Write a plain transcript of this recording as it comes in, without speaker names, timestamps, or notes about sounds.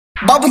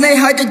Bao bữa nay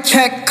hai cái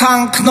check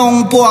khang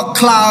khôn buộc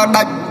cloud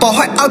đặt bỏ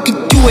hỏi ao cái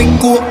chuối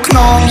cuộc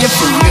non như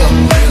phụ liệu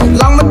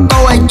lăng mất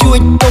tôi ai chuối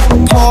tục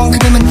phong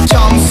khi mình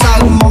chọn sao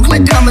mong lại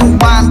theo mình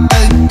bàn từ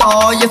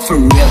to như phụ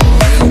liệu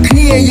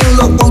khi yêu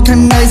lục bộ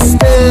thân nơi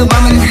stir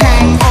và mình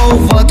hang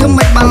over thứ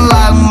mấy ban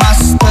làng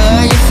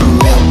master như phụ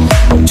liệu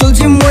chú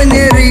chỉ muốn đi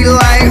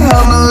like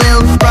her my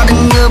little brother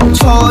ngợp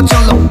cho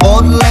lục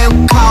bột leo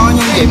cao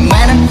nhưng để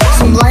mẹ nó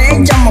xong lấy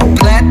anh trong một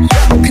plate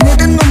khi nó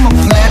đến một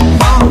plate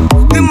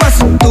người mà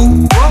sụp tụ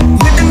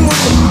người đến một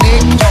sụp đế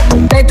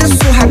đây tới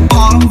số hàng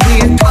phong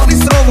việc tháo với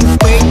số một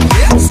quên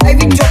say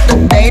với chốt từ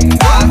đế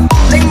vàng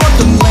lấy một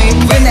tuần lệ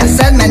với nè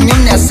xét mà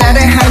nhung nè xét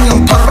đây hai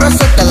nhung thật rất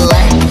rất tệ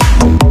lệ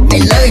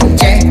này lời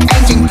trẻ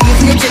anh chỉnh kia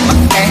phía trên mặt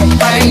kẻ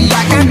đây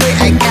là các đôi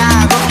ai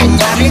ca có cả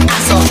nhà biết à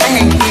sổ cái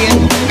hành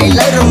hiền này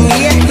lời rồng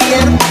nghĩa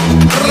hiền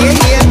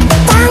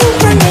tăng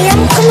cho niềm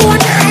luôn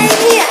hay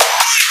nhỉ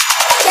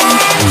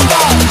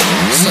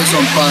so so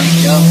fun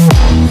yo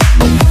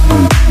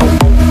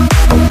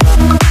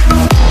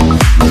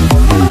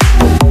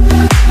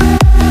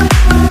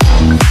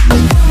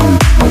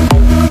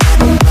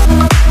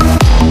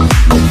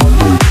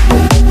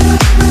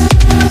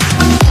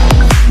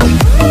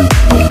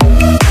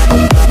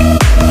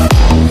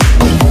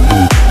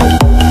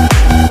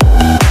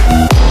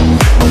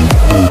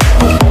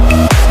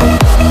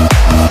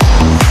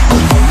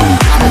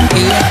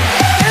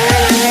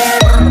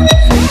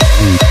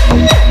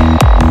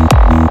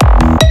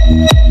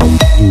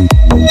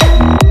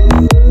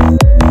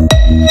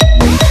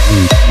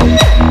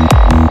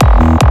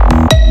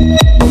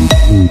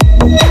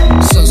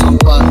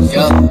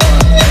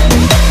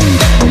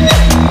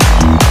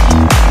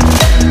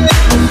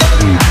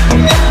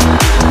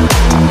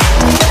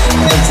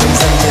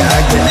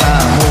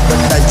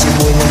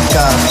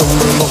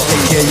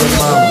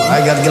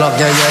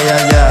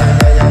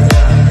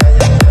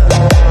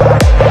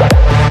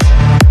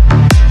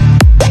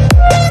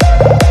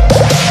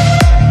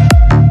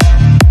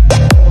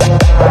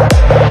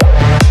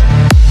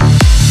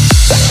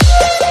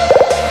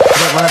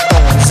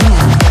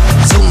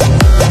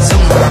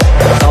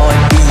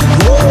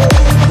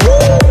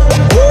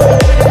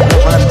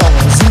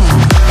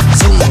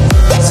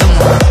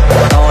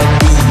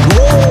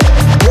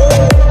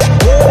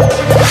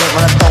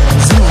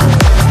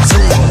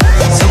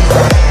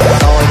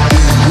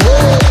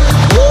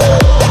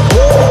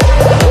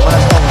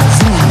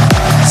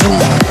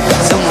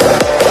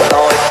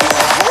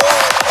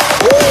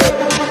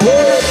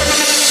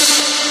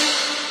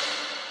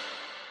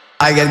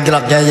I get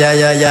glove, yeah.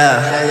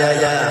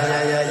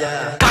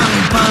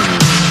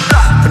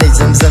 Play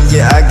some,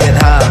 yeah, I get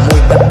high. Mùi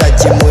bắt tay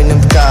chỉ mùi nấm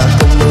cà,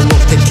 cùng mưa mục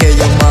take care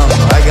your mom.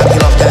 I get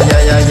glove,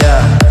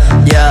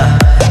 yeah.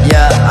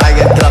 I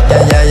get glove,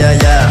 yeah.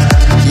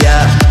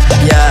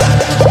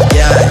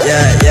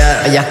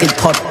 I get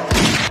pot.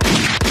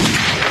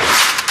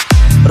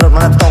 Rốt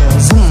mà tông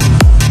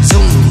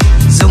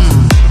zoom,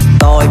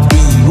 tôi bị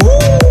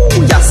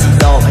ya si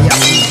do.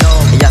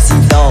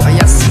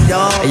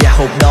 Aya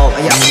hộp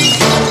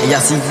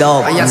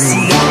đột, aya si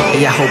đột,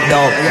 aya hộp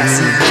đột,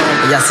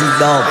 aya si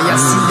đột,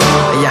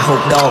 aya hộp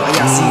đột,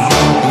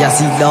 aya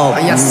si đột,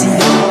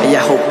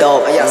 aya hộp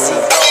đột,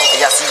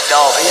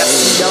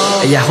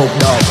 aya hộp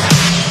đột.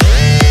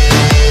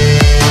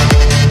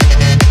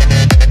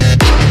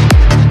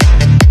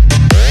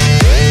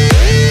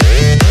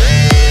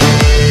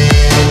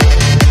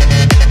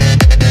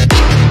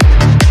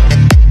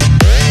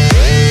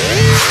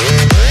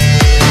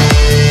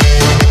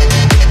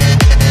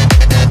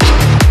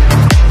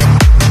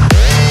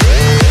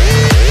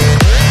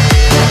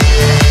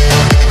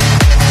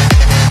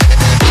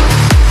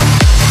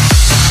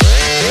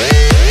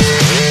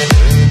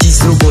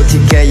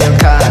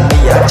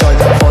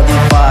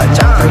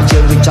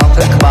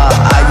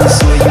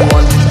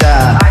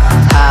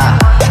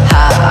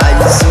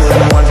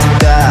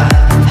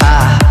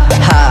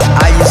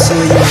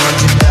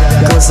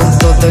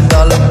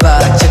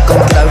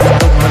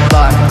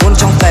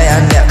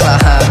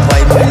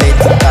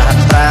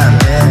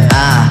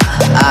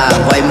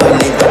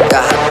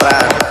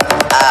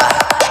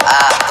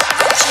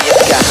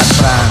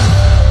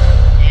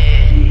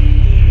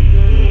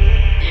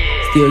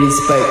 Still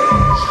respect,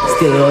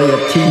 still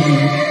loyalty,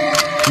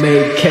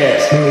 make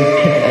cash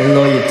and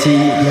loyalty.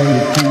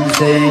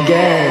 Say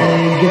again,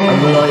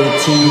 I'm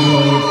loyalty.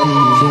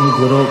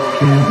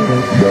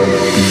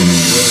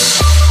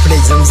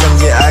 Play some,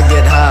 yeah, I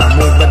get high.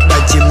 Mùi bắt tay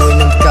chỉ mùi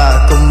nấm cà,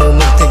 cùng mưa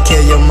mục take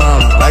care your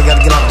mom. I got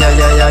glove, yeah.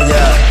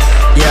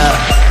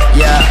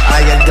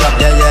 I got glove,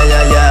 yeah.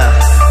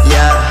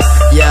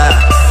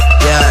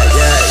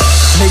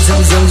 Play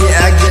some,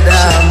 yeah, I get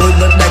high. Mùi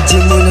bắt tay chỉ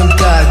mùi nấm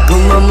cà,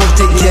 cùng mưa mục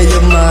take care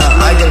your mom.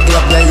 I got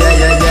glove, yeah.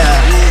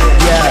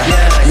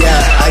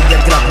 I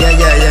got glove, yeah. I got glove, yeah.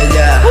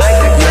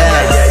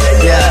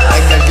 Yeah, I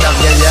got glove,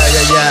 yeah.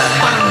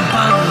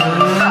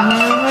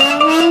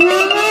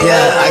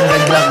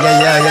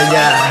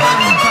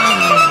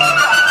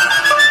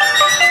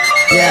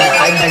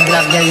 Yeah, I got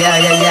glove, yeah.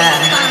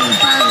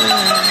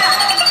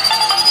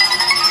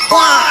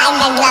 Wow, I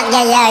got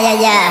glove,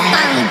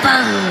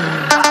 yeah.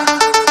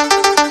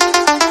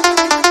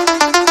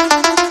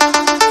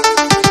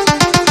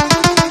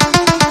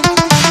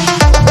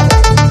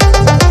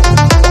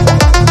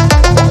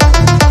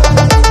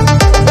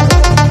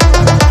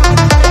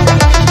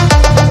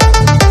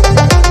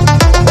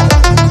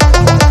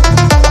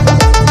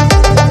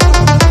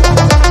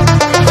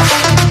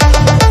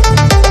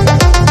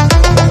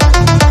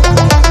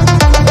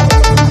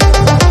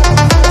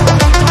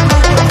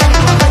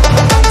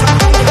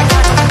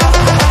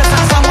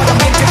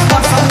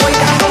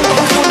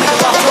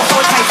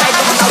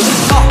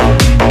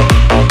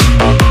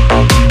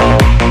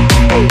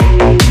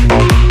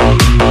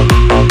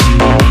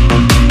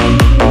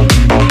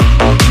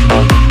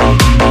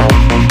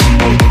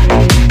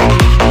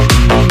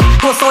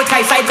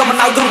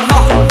 เอากลุ่มเนา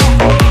ะ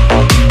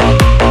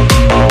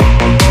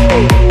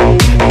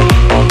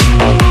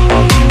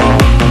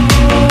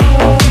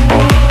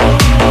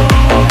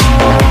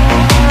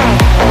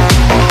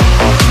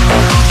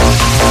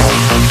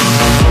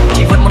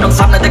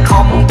ซับในแต่คอ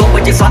มตัวไป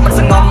จีซับมันส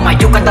งบอา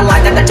ยุกันตะไล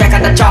แต่แจกั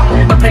นแต่จ้อง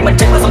มันเพลงมันเ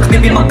จ็บมันสังเ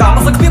วียนมังกรมั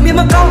นสังเวียน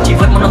มังกรชี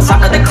วิตมันต้องซับ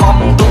ในแต่คอม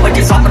ตัวไป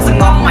จีซับมันส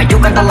งบอายุ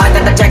กันตะไลแต่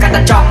แจกันแ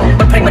ต่จ้อง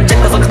มันเพลงมันเจ็บ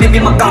มันสังเวีย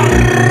นมังกร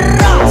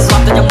ซับ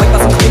แต่ยังไม่มา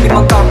สังเวียน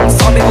มังกร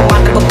ซ้อนเป็นประมาณ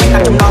แต่ต้องเป็นกา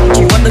รจำลอง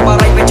ชีวิตตึงมา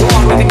ไรไปชั่ว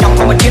รวยกันยองข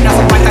องมันเชี่ยน่าส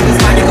บายแต่คือ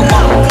สายยังก็มอ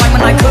งใครมั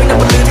นนายเคยแต่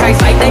บนลือไทย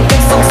ใส่ได้เก่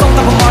งส่งแ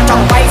ต่ผมมองจ้อ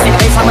งไปเสียงไ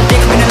อ้สามมันเด็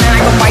กไม่นาน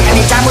ๆก็ไปอัน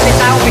นี้จ้ามือได้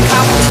เต้าเป็นข้า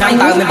วใช้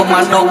ตาเป็นประมา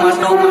ณ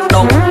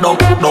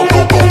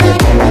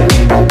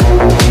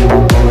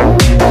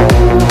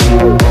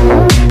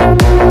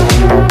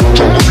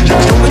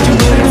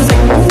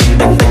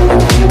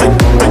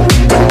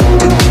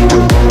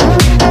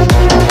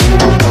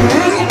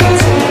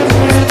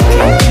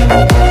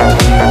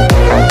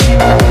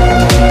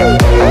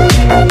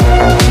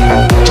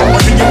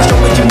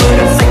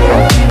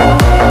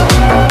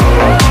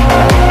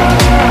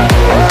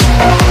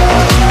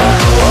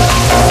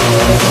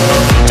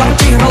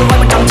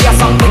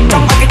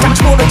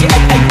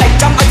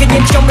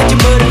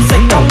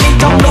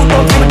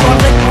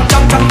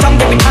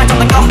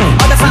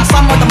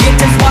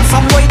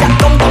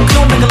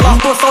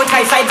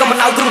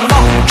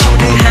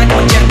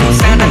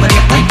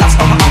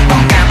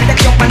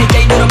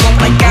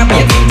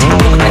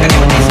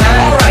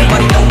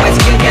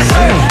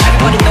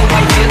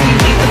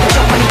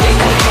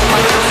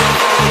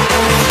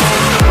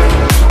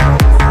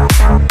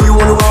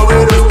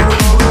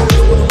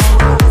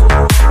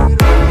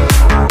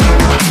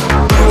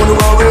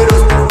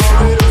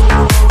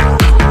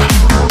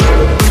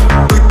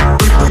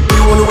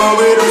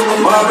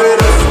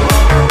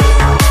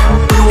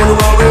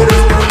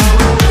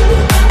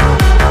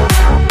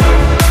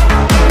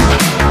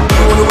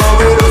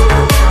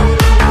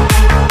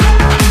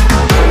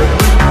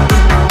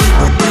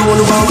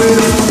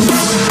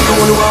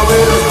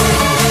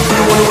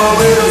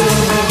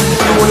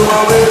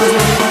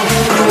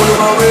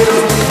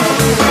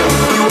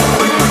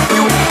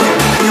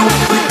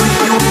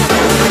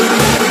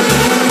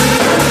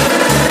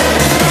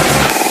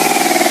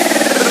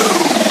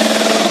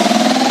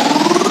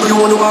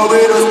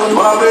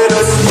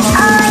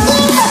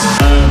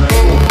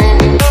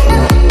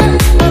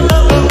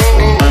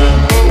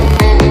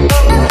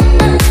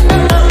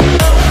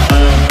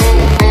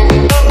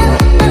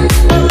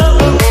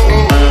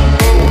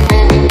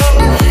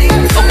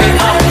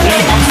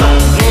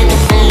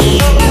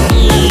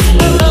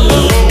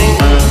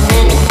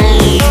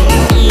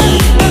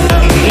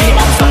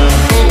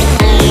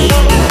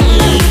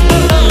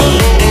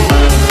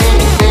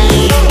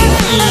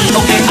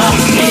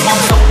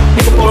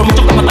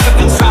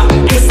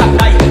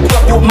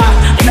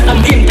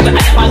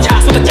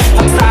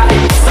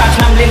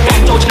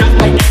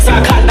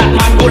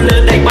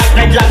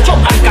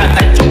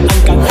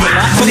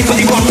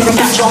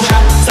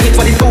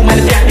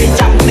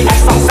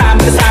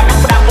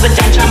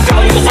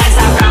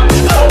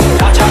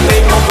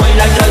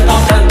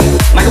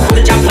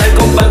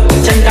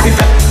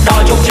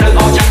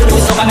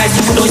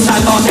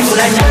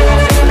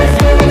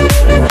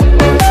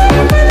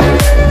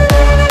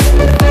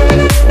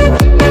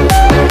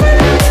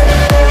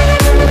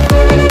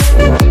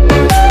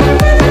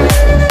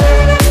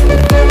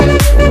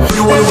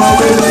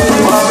Oh yeah,